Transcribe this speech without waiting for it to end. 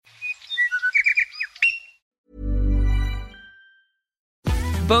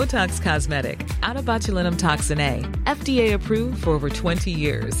Botox Cosmetic, out of botulinum toxin A, FDA approved for over 20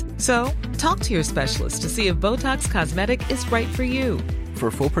 years. So, talk to your specialist to see if Botox Cosmetic is right for you. For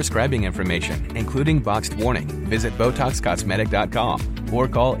full prescribing information, including boxed warning, visit BotoxCosmetic.com or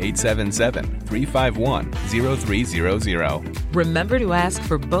call 877-351-0300. Remember to ask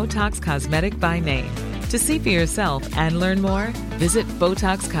for Botox Cosmetic by name. To see for yourself and learn more, visit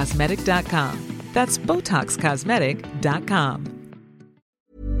BotoxCosmetic.com. That's BotoxCosmetic.com.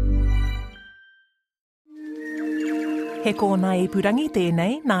 He kōna ipurangi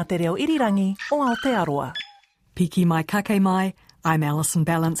tēnei nā te reo irirangi o Aotearoa. Piki mai kake mai, I'm Alison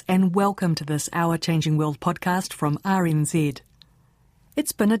Balance and welcome to this Our Changing World podcast from RNZ.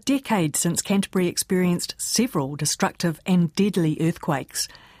 It's been a decade since Canterbury experienced several destructive and deadly earthquakes.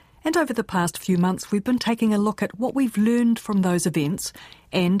 And over the past few months we've been taking a look at what we've learned from those events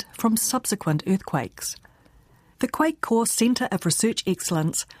and from subsequent earthquakes. The Quake Corps Centre of Research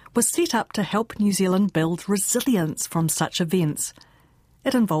Excellence was set up to help New Zealand build resilience from such events.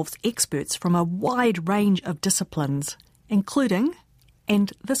 It involves experts from a wide range of disciplines, including,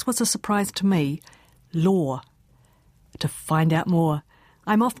 and this was a surprise to me, law. To find out more,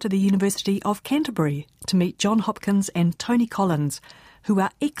 I'm off to the University of Canterbury to meet John Hopkins and Toni who are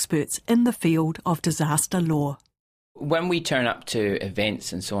experts in the field of disaster law. When we turn up to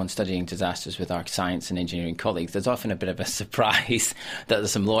events and so on studying disasters with our science and engineering colleagues, there's often a bit of a surprise that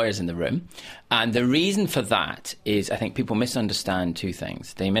there's some lawyers in the room. And the reason for that is I think people misunderstand two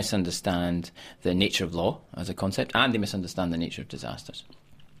things. They misunderstand the nature of law as a concept, and they misunderstand the nature of disasters.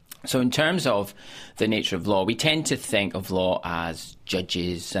 So in terms of the nature of law, we tend to think of law as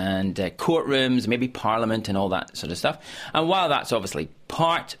judges and courtrooms, maybe parliament and all that sort of stuff. And while that's obviously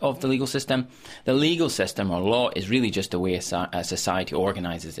part of the legal system or law is really just the way a society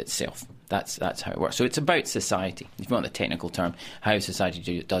organises itself. That's how it works. So it's about society, if you want the technical term, how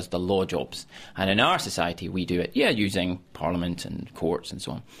society does the law jobs. And in our society, we do it, using parliament and courts and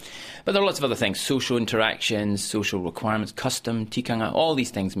so on. But there are lots of other things, social interactions, social requirements, custom, tikanga, all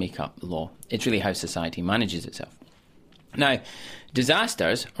these things make up law. It's really how society manages itself. Now,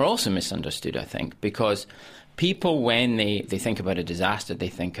 disasters are also misunderstood, I think, because people, when they think about a disaster, they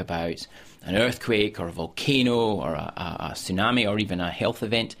think about an earthquake or a volcano or a tsunami or even a health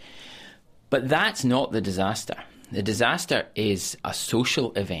event. But that's not the disaster. The disaster is a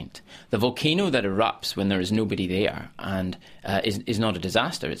social event. The volcano that erupts when there is nobody there and is not a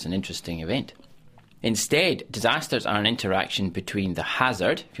disaster, it's an interesting event. Instead, disasters are an interaction between the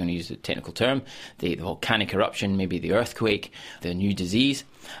hazard, if you want to use the technical term, the volcanic eruption, maybe the earthquake, the new disease,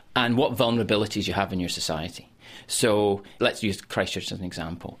 and what vulnerabilities you have in your society. So let's use Christchurch as an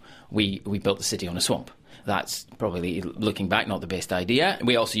example. We built the city on a swamp. That's probably, looking back, not the best idea.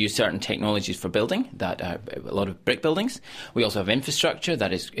 We also use certain technologies for building, a lot of brick buildings. We also have infrastructure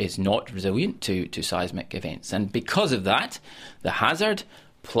that is not resilient to seismic events. And because of that, the hazard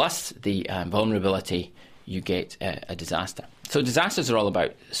plus the vulnerability, you get a disaster. So disasters are all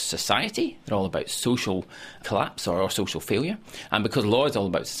about society, they're all about social collapse or social failure. And because law is all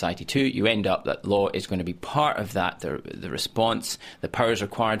about society too, you end up that law is going to be part of that, the response, the powers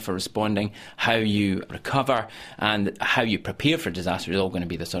required for responding, how you recover and how you prepare for disaster is all going to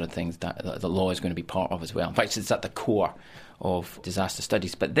be the sort of things that the law is going to be part of as well. In fact, it's at the core of disaster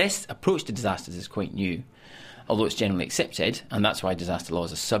studies. But this approach to disasters is quite new, although it's generally accepted, and that's why disaster law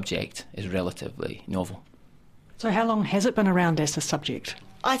as a subject is relatively novel. So how long has it been around as a subject?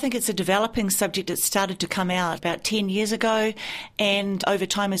 I think it's a developing subject. It started to come out about 10 years ago, and over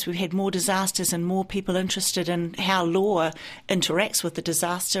time as we've had more disasters and more people interested in how law interacts with the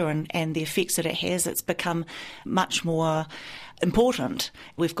disaster and the effects that it has, it's become much more important.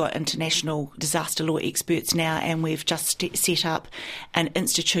 We've got international disaster law experts now, and we've just set up an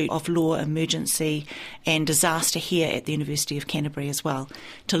Institute of Law, Emergency and Disaster here at the University of Canterbury as well,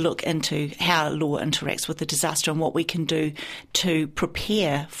 to look into how law interacts with the disaster and what we can do to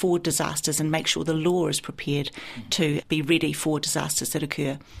prepare for disasters and make sure the law is prepared to be ready for disasters that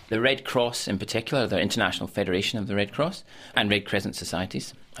occur. The Red Cross in particular, the International Federation of the Red Cross and Red Crescent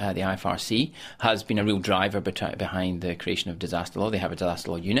Societies, the IFRC, has been a real driver behind the creation of disaster law. They have a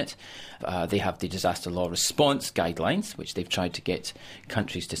disaster law unit. They have the disaster law response guidelines, which they've tried to get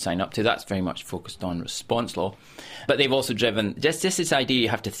countries to sign up to. That's very much focused on response law. But they've also driven just this idea you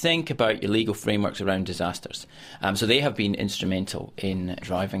have to think about your legal frameworks around disasters. So they have been instrumental in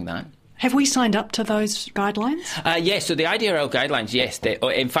driving that. Have we signed up to those guidelines? Yes, so the IDRL guidelines, yes.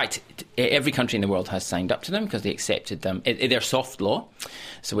 In fact, every country in the world has signed up to them because they accepted them. They're soft law,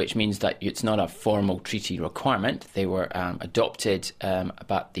 so which means that it's not a formal treaty requirement. They were adopted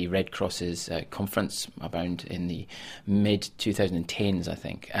about the Red Cross's conference around in the mid-2010s, I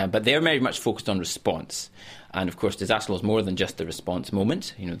think. But they're very much focused on response. And, of course, disaster law is more than just the response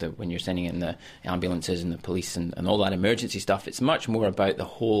moment. When you're sending in the ambulances and the police and all that emergency stuff, it's much more about the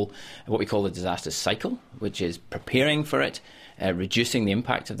whole, what we call the disaster cycle, which is preparing for it, reducing the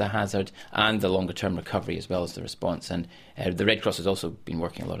impact of the hazard, and the longer-term recovery as well as the response. And the Red Cross has also been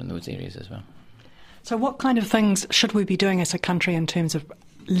working a lot in those areas as well. So what kind of things should we be doing as a country in terms of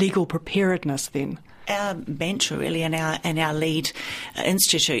legal preparedness then? Our mantra really in our lead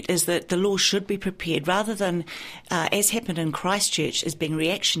institute is that the law should be prepared rather than, as happened in Christchurch, as being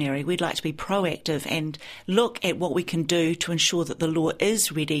reactionary. We'd like to be proactive and look at what we can do to ensure that the law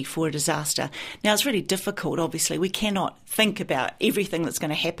is ready for a disaster. Now, it's really difficult, obviously. We cannot think about everything that's going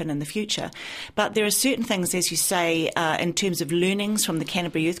to happen in the future. But there are certain things, as you say, in terms of learnings from the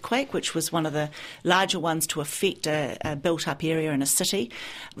Canterbury earthquake, which was one of the larger ones to affect a built-up area in a city,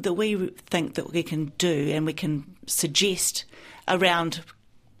 that we think that we can do and we can suggest around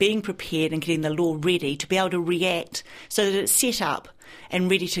being prepared and getting the law ready to be able to react so that it's set up and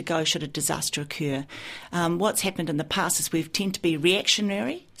ready to go should a disaster occur. What's happened in the past is we tend to be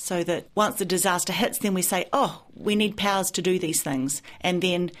reactionary, so that once the disaster hits, then we say, we need powers to do these things. And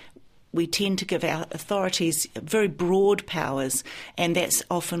then we tend to give our authorities very broad powers, and that's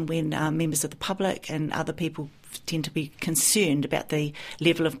often when members of the public and other people tend to be concerned about the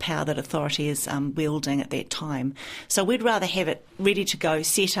level of power that authority is wielding at that time. So we'd rather have it ready to go,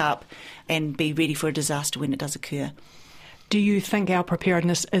 set up, and be ready for a disaster when it does occur. Do you think our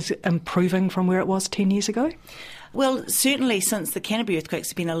preparedness is improving from where it was 10 years ago? Well, certainly since the Canterbury earthquakes,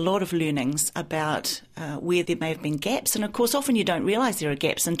 there have been a lot of learnings about where there may have been gaps. And, of course, often you don't realise there are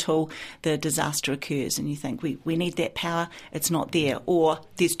gaps until the disaster occurs and you think, we need that power, it's not there. Or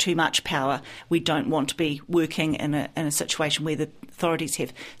there's too much power. We don't want to be working in a situation where the authorities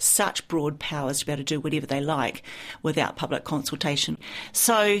have such broad powers to be able to do whatever they like without public consultation.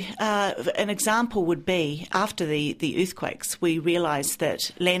 So an example would be, after the earthquakes, we realised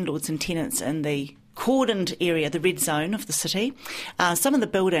that landlords and tenants in the cordoned area, the red zone of the city, some of the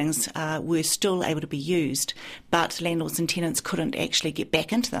buildings were still able to be used, but landlords and tenants couldn't actually get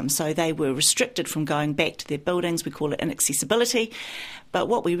back into them. So they were restricted from going back to their buildings. We call it inaccessibility. But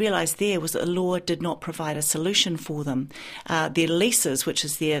what we realised there was that the law did not provide a solution for them. Their leases, which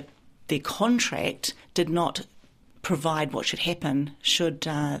is their contract, did not provide what should happen should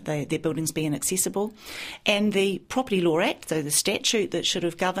their buildings be inaccessible. And the Property Law Act, so the statute that should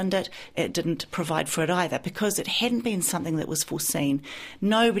have governed it, it didn't provide for it either because it hadn't been something that was foreseen.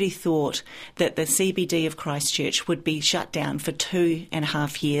 Nobody thought that the CBD of Christchurch would be shut down for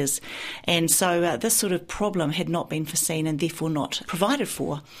 2.5 years. And so this sort of problem had not been foreseen and therefore not provided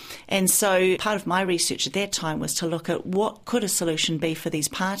for. And so part of my research at that time was to look at what could a solution be for these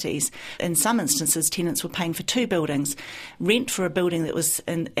parties. In some instances, tenants were paying for two buildings, rent for a building that was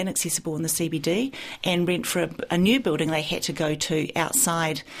inaccessible in the CBD and rent for a new building they had to go to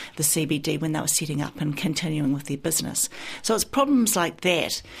outside the CBD when they were setting up and continuing with their business. So it's problems like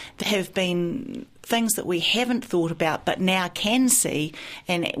that have been things that we haven't thought about but now can see,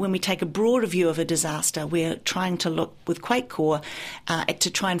 and when we take a broader view of a disaster, we're trying to look with QuakeCore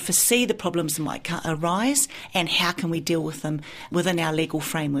to try and foresee the problems that might arise and how can we deal with them within our legal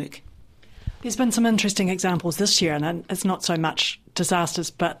framework. There's been some interesting examples this year, and it's not so much disasters,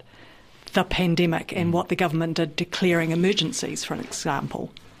 but the pandemic and what the government did declaring emergencies, for an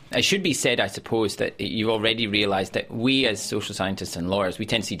example. It should be said, I suppose, that you've already realised that we as social scientists and lawyers, we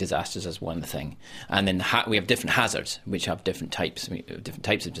tend to see disasters as one thing. And then we have different hazards, which have different types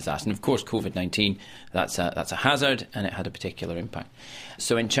of disaster. And of course, COVID-19, that's a hazard, and it had a particular impact.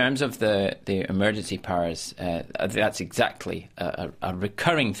 So in terms of the emergency powers, that's exactly a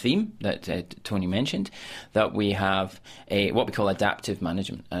recurring theme that Toni mentioned, that we have what we call adaptive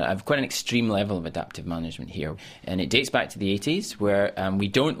management. I've quite an extreme level of adaptive management here. And it dates back to the 80s, where we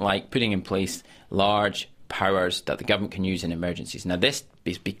don't like putting in place large powers that the government can use in emergencies. Now, this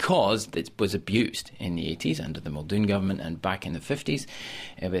is because it was abused in the 80s under the Muldoon government and back in the 50s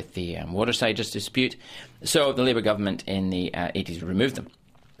with the waterside dispute. So the Labour government in the 80s removed them.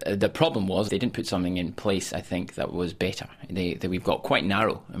 The problem was they didn't put something in place, I think, that was better. We've got quite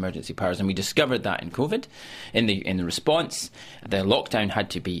narrow emergency powers, and we discovered that in COVID. In the response, the lockdown had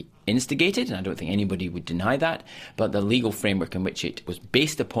to be instigated, and I don't think anybody would deny that, but the legal framework in which it was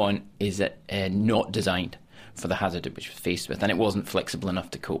based upon is not designed for the hazard it was faced with, and it wasn't flexible enough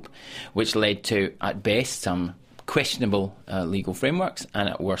to cope, which led to, at best, some questionable legal frameworks, and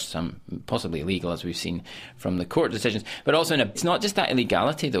at worst some possibly illegal, as we've seen from the court decisions. But also, it's not just that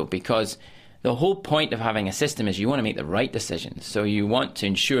illegality, though, because the whole point of having a system is you want to make the right decisions. So you want to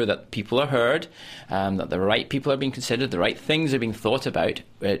ensure that people are heard, that the right people are being considered, the right things are being thought about,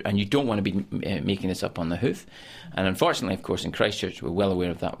 and you don't want to be making this up on the hoof. And unfortunately, of course, in Christchurch, we're well aware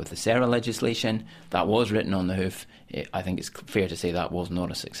of that with the SERA legislation. That was written on the hoof. I think it's fair to say that was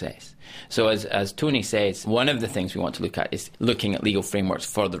not a success. So as Toni says, one of the things we want to look at is looking at legal frameworks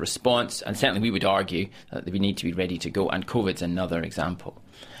for the response, and certainly we would argue that we need to be ready to go, and COVID's another example.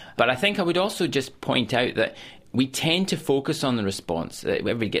 But I think I would also just point out that we tend to focus on the response.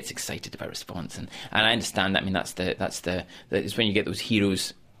 Everybody gets excited about response, and I understand that. I mean, it's when you get those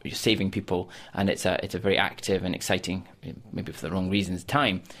heroes saving people, and it's a very active and exciting, maybe for the wrong reasons,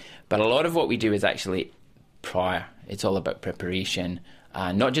 time. But a lot of what we do is actually prior. It's all about preparation.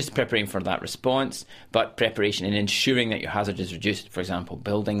 Not just preparing for that response, but preparation in ensuring that your hazard is reduced. For example,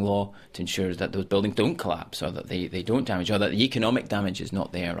 building law to ensure that those buildings don't collapse, or that they don't damage, or that the economic damage is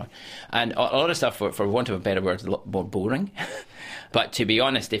not there. And a lot of stuff, for want of a better word, is a lot more boring. But to be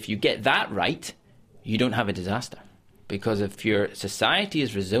honest, if you get that right, you don't have a disaster. Because if your society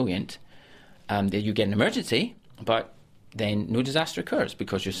is resilient, you get an emergency, but then no disaster occurs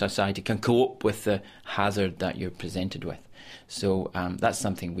because your society can cope with the hazard that you're presented with. So that's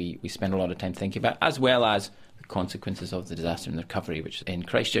something we spend a lot of time thinking about, as well as the consequences of the disaster and the recovery, which in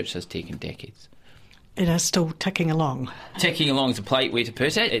Christchurch has taken decades. It is still ticking along. Ticking along is a polite way to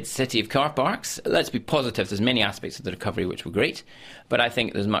put it. It's a city of car parks. Let's be positive. There's many aspects of the recovery which were great, but I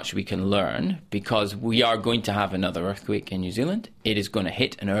think there's much we can learn, because we are going to have another earthquake in New Zealand. It is going to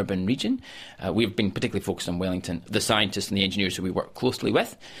hit an urban region. We've been particularly focused on Wellington. The scientists and the engineers who we work closely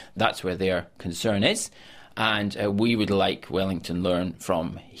with, that's where their concern is. And we would like Wellington learn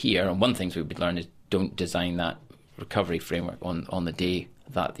from here. And one of the things we would learn is don't design that recovery framework on the day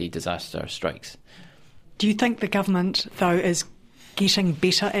that the disaster strikes. Do you think the government, though, is getting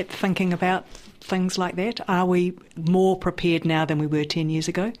better at thinking about things like that? Are we more prepared now than we were 10 years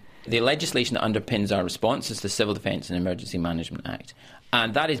ago? The legislation that underpins our response is the Civil Defence and Emergency Management Act.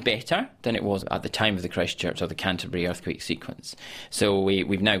 And that is better than it was at the time of the Christchurch or the Canterbury earthquake sequence. So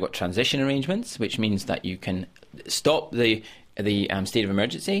we've now got transition arrangements, which means that you can stop the state of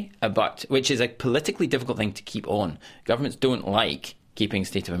emergency, but which is a politically difficult thing to keep on. Governments don't like keeping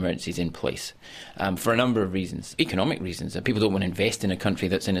state of emergencies in place for a number of reasons. Economic reasons. People don't want to invest in a country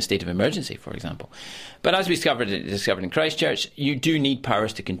that's in a state of emergency, for example. But as we discovered in Christchurch, you do need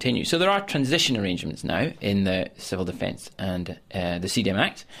powers to continue. So there are transition arrangements now in the Civil Defence and the CDM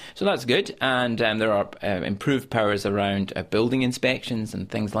Act. So that's good. And there are improved powers around building inspections and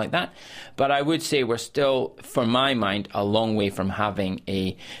things like that. But I would say we're still, for my mind, a long way from having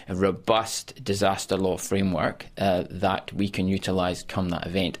a robust disaster law framework that we can utilise come that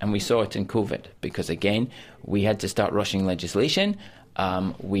event. And we saw it in COVID, because again we had to start rushing legislation.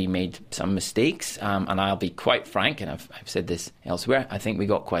 We made some mistakes, and I'll be quite frank, and I've said this elsewhere, I think we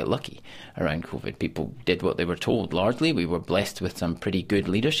got quite lucky around COVID. People did what they were told largely. We were blessed with some pretty good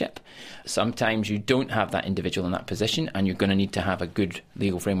leadership. Sometimes you don't have that individual in that position, and you're going to need to have a good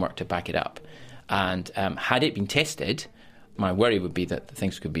legal framework to back it up. And had it been tested, my worry would be that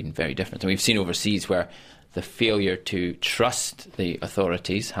things could have been very different. And we've seen overseas where the failure to trust the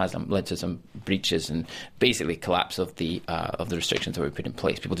authorities has led to some breaches and basically collapse of the restrictions that were put in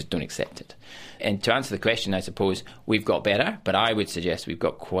place. People just don't accept it. And to answer the question, I suppose we've got better, but I would suggest we've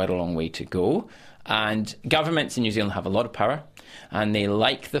got quite a long way to go. And governments in New Zealand have a lot of power, and they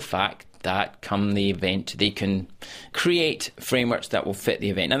like the fact that come the event, they can create frameworks that will fit the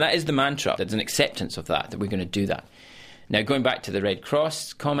event. And that is the mantra. There's an acceptance of that we're going to do that. Now, going back to the Red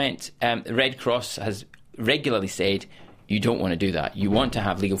Cross comment, the Red Cross has regularly said you don't want to do that. You want to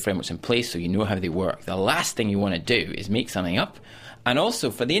have legal frameworks in place so you know how they work. The last thing you want to do is make something up. And also,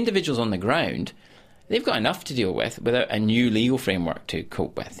 for the individuals on the ground, they've got enough to deal with without a new legal framework to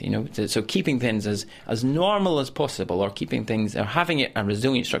cope with. So keeping things as normal as possible, or keeping things, or having a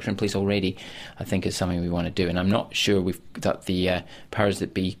resilient structure in place already, I think is something we want to do. And I'm not sure that the powers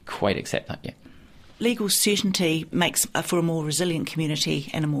that be quite accept that yet. Legal certainty makes for a more resilient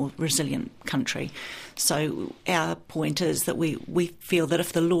community and a more resilient country. So our point is that we feel that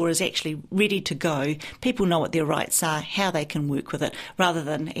if the law is actually ready to go, people know what their rights are, how they can work with it, rather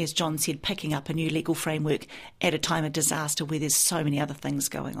than, as John said, picking up a new legal framework at a time of disaster where there's so many other things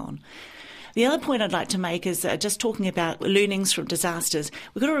going on. The other point I'd like to make is just talking about learnings from disasters.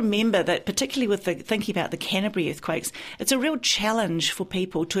 We've got to remember that, particularly with thinking about the Canterbury earthquakes, it's a real challenge for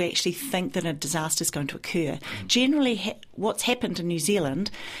people to actually think that a disaster is going to occur. Generally, what's happened in New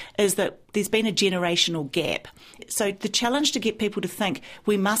Zealand is that there's been a generational gap. So the challenge to get people to think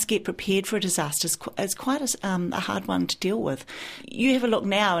we must get prepared for a disaster is quite a hard one to deal with. You have a look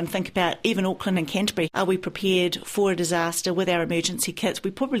now and think about even Auckland and Canterbury. Are we prepared for a disaster with our emergency kits?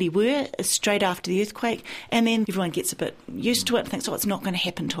 We probably were straight after the earthquake, and then everyone gets a bit used to it and thinks, oh, it's not going to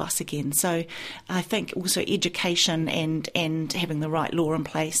happen to us again. So I think also education and having the right law in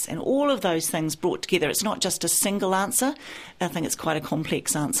place and all of those things brought together. It's not just a single answer. I think it's quite a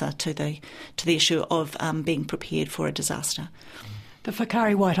complex answer to the issue of being prepared for a disaster. The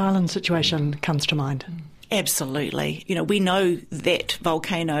Whakaari White Island situation comes to mind. Absolutely. We know that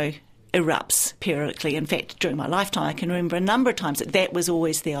volcano erupts periodically. In fact, during my lifetime, I can remember a number of times that was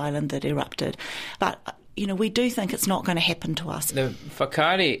always the island that erupted. But we do think it's not going to happen to us. The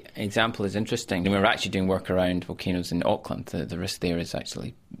Whakaari example is interesting. We're actually doing work around volcanoes in Auckland. The risk there is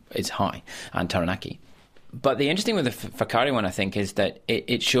high, and Taranaki. But the interesting with the Whakaari one, I think, is that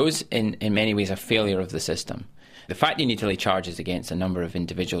it shows in many ways a failure of the system. The fact you need to lay charges against a number of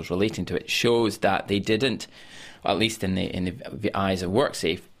individuals relating to it shows that they didn't, at least in the eyes of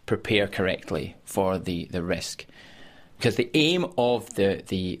WorkSafe, prepare correctly for the risk. Because the aim of the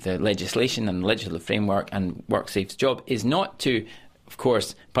legislation and the legislative framework and WorkSafe's job is not to, of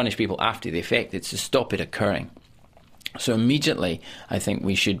course, punish people after the effect, it's to stop it occurring. So immediately, I think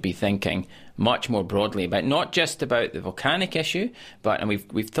we should be thinking much more broadly about not just about the volcanic issue, and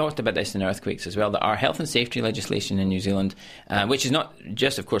we've talked about this in earthquakes as well, that our health and safety legislation in New Zealand, which is not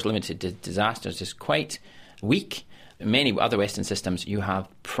just, of course, limited to disasters, is quite weak. In many other Western systems, you have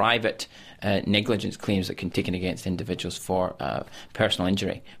private negligence claims that can be taken against individuals for personal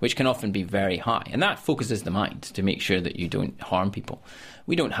injury, which can often be very high. And that focuses the mind to make sure that you don't harm people.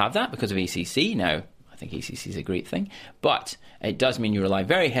 We don't have that because of ACC now. I think ACC is a great thing, but it does mean you rely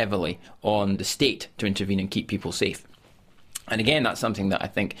very heavily on the state to intervene and keep people safe. And again, that's something that I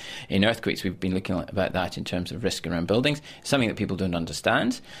think in earthquakes we've been looking at about that in terms of risk around buildings, something that people don't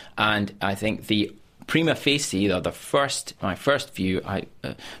understand. And I think the prima facie, or my first view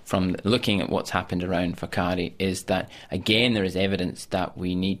from looking at what's happened around Whakaari is that, again, there is evidence that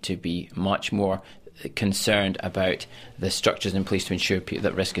we need to be much more concerned about the structures in place to ensure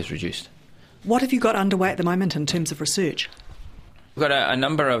that risk is reduced. What have you got underway at the moment in terms of research? We've got a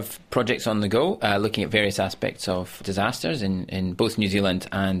number of projects on the go looking at various aspects of disasters in both New Zealand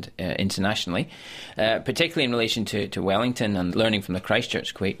and internationally, particularly in relation to Wellington and learning from the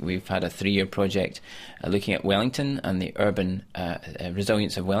Christchurch quake. We've had a 3-year project looking at Wellington and the urban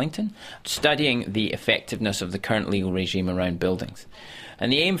resilience of Wellington, studying the effectiveness of the current legal regime around buildings.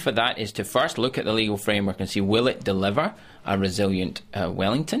 And the aim for that is to first look at the legal framework and see, will it deliver a resilient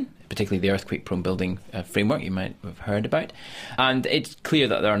Wellington, particularly the earthquake-prone building framework you might have heard about. And it's clear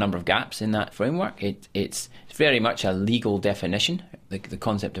that there are a number of gaps in that framework. It's very much a legal definition, the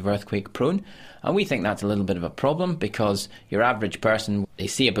concept of earthquake-prone. And we think that's a little bit of a problem because your average person, they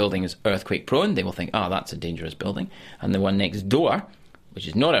see a building as earthquake-prone, they will think, that's a dangerous building. And the one next door, which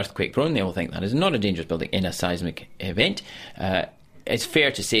is not earthquake-prone, they will think that is not a dangerous building in a seismic event. It's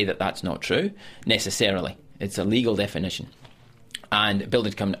fair to say that that's not true, necessarily. It's a legal definition. And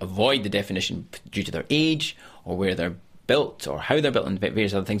buildings can avoid the definition due to their age or where they're built or how they're built and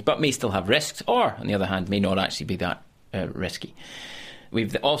various other things, but may still have risks or, on the other hand, may not actually be that risky.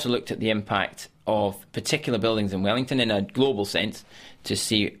 We've also looked at the impact of particular buildings in Wellington in a global sense to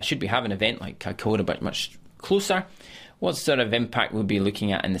see, should we have an event like Kaikoura but much closer, what sort of impact we'll be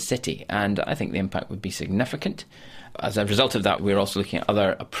looking at in the city. And I think the impact would be significant. As a result of that, we're also looking at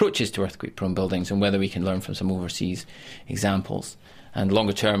other approaches to earthquake-prone buildings and whether we can learn from some overseas examples. And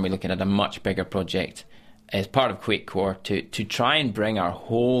longer term, we're looking at a much bigger project as part of Quake Core to try and bring our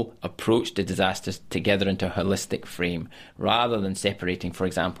whole approach to disasters together into a holistic frame, rather than separating, for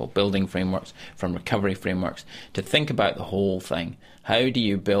example, building frameworks from recovery frameworks, to think about the whole thing. How do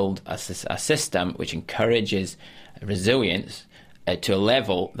you build a system which encourages resilience to a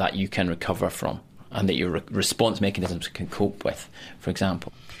level that you can recover from and that your response mechanisms can cope with, for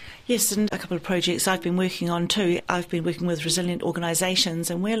example? Yes, and a couple of projects I've been working on too. I've been working with resilient organisations,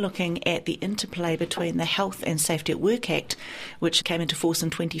 and we're looking at the interplay between the Health and Safety at Work Act, which came into force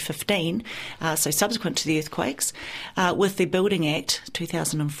in 2015, so subsequent to the earthquakes, with the Building Act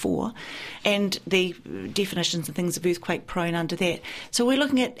 2004, and the definitions and things of earthquake prone under that. So we're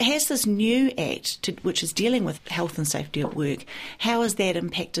looking at, has this new act, which is dealing with health and safety at work, how has that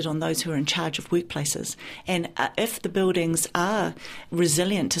impacted on those who are in charge of workplaces? And if the buildings are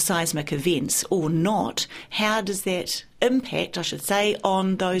resilient to seismic seismic events or not, how does that impact, I should say,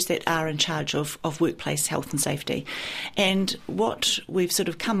 on those that are in charge of workplace health and safety? And what we've sort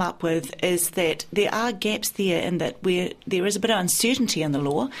of come up with is that there are gaps there in that where there is a bit of uncertainty in the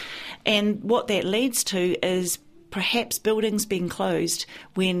law, and what that leads to is perhaps buildings being closed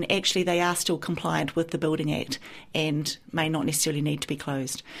when actually they are still compliant with the Building Act and may not necessarily need to be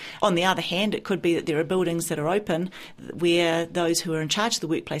closed. On the other hand, it could be that there are buildings that are open where those who are in charge of the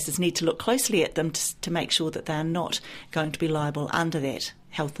workplaces need to look closely at them to make sure that they are not going to be liable under that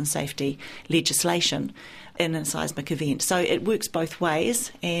health and safety legislation in a seismic event. So it works both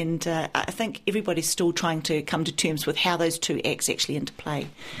ways, and I think everybody's still trying to come to terms with how those two acts actually interplay.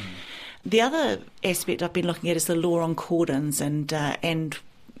 The other aspect I've been looking at is the law on cordons, and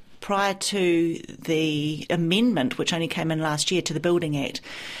prior to the amendment, which only came in last year, to the Building Act,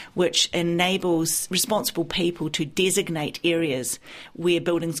 which enables responsible people to designate areas where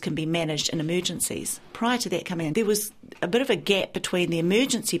buildings can be managed in emergencies. Prior to that coming in, there was a bit of a gap between the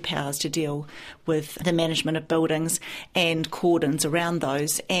emergency powers to deal with the management of buildings and cordons around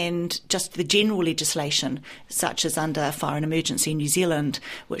those, and just the general legislation, such as under Fire and Emergency New Zealand,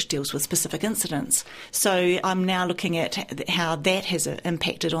 which deals with specific incidents. So I'm now looking at how that has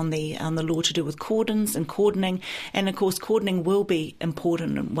impacted on the law to do with cordons and cordoning, and of course cordoning will be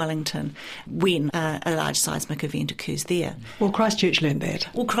important in Wellington when a large seismic event occurs there. Well, Christchurch learned that.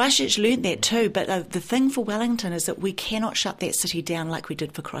 Well, Christchurch learned that too, but the thing for Wellington is that we cannot shut that city down like we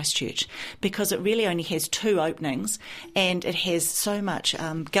did for Christchurch, because it really only has 2 openings, and it has so much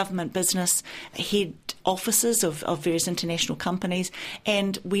government business, head offices of various international companies,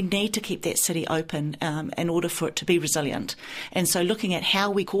 and we need to keep that city open in order for it to be resilient. And so looking at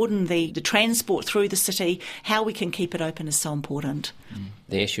how we cordon the transport through the city, how we can keep it open is so important.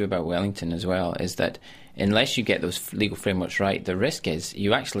 The issue about Wellington as well is that unless you get those legal frameworks right, the risk is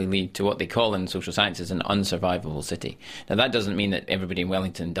you actually lead to what they call in social sciences an unsurvivable city. Now, that doesn't mean that everybody in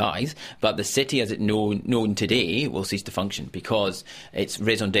Wellington dies, but the city as it known today will cease to function because its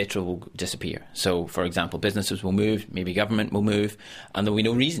raison d'etre will disappear. So, for example, businesses will move, maybe government will move, and there will be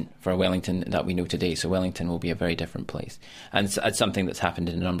no reason for Wellington that we know today. So Wellington will be a very different place. And it's something that's happened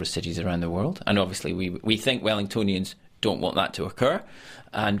in a number of cities around the world. And obviously we think Wellingtonians don't want that to occur,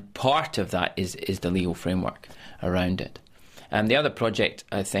 and part of that is the legal framework around it. And the other project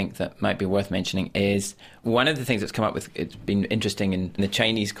I think that might be worth mentioning is one of the things that's come up with, it's been interesting in the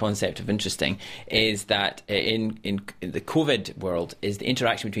Chinese concept of interesting, is that in the COVID world is the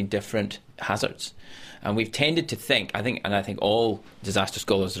interaction between different hazards. And we've tended to think, I think all disaster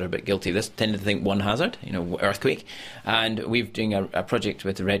scholars are a bit guilty of this, tended to think one hazard, earthquake. And we're doing a project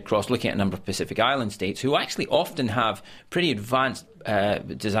with the Red Cross looking at a number of Pacific Island states who actually often have pretty advanced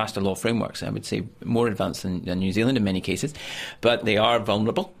disaster law frameworks. I would say more advanced than New Zealand in many cases, but they are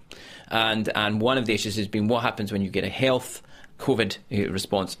vulnerable. And one of the issues has been what happens when you get a health COVID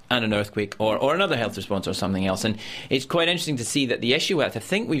response and an earthquake or another health response or something else. And it's quite interesting to see that the issue that I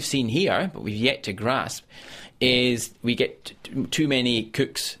think we've seen here, but we've yet to grasp, is we get too many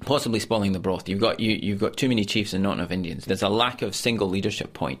cooks possibly spoiling the broth. You've got too many chiefs and not enough Indians. There's a lack of single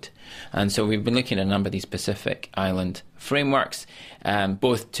leadership point. And so we've been looking at a number of these Pacific Island frameworks,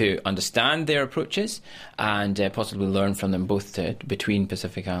 both to understand their approaches and possibly learn from them, both between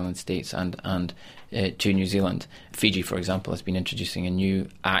Pacific Island states and to New Zealand. Fiji, for example, has been introducing a new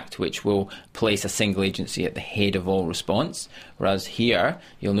act which will place a single agency at the head of all response, whereas here,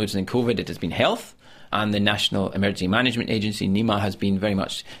 you'll notice in COVID it has been health, and the National Emergency Management Agency, NEMA, has been very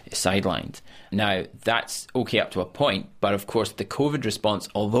much sidelined. Now, that's okay up to a point, but of course the COVID response,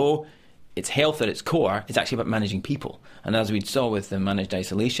 although it's health at its core, it's actually about managing people. And as we saw with the managed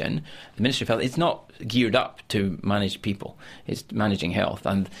isolation, the Ministry of Health, it's not geared up to manage people. It's managing health,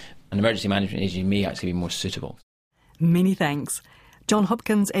 and an emergency management agency may actually be more suitable. Many thanks. John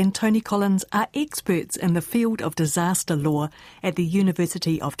Hopkins and Toni Collins are experts in the field of disaster law at the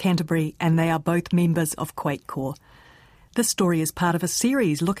University of Canterbury, and they are both members of Quake Corps. This story is part of a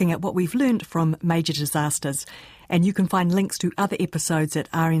series looking at what we've learnt from major disasters, and you can find links to other episodes at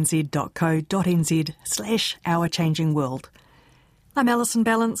rnz.co.nz/Our Changing World. I'm Alison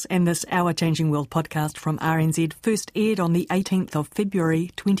Ballance, and this Our Changing World podcast from RNZ first aired on the 18th of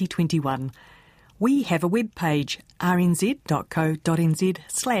February 2021. We have a webpage,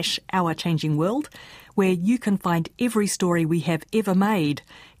 rnz.co.nz/Our Changing World, where you can find every story we have ever made,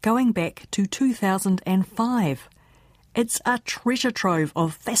 going back to 2005. It's a treasure trove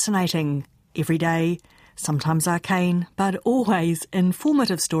of fascinating, everyday, sometimes arcane, but always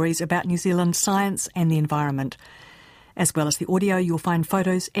informative stories about New Zealand science and the environment. As well as the audio, you'll find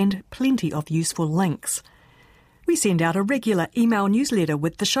photos and plenty of useful links. We send out a regular email newsletter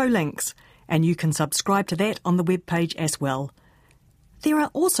with the show links, and you can subscribe to that on the webpage as well. There are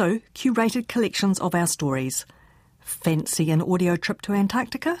also curated collections of our stories. Fancy an audio trip to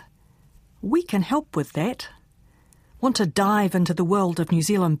Antarctica? We can help with that. Want to dive into the world of New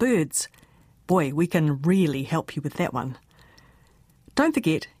Zealand birds? Boy, we can really help you with that one. Don't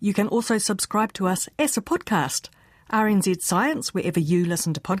forget, you can also subscribe to us as a podcast. RNZ Science, wherever you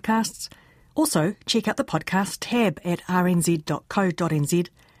listen to podcasts. Also, check out the podcast tab at rnz.co.nz.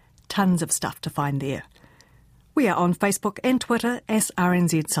 Tons of stuff to find there. We are on Facebook and Twitter as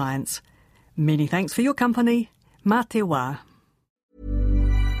RNZ Science. Many thanks for your company. Mā te wā.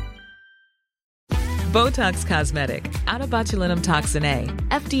 Botox Cosmetic, out of botulinum toxin A,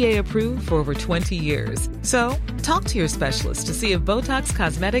 FDA approved for over 20 years. So, talk to your specialist to see if Botox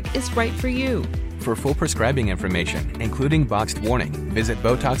Cosmetic is right for you. For full prescribing information, including boxed warning, visit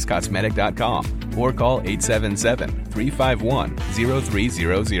BotoxCosmetic.com or call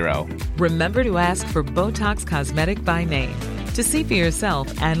 877-351-0300. Remember to ask for Botox Cosmetic by name. To see for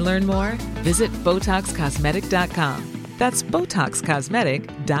yourself and learn more, visit BotoxCosmetic.com. That's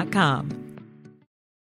BotoxCosmetic.com.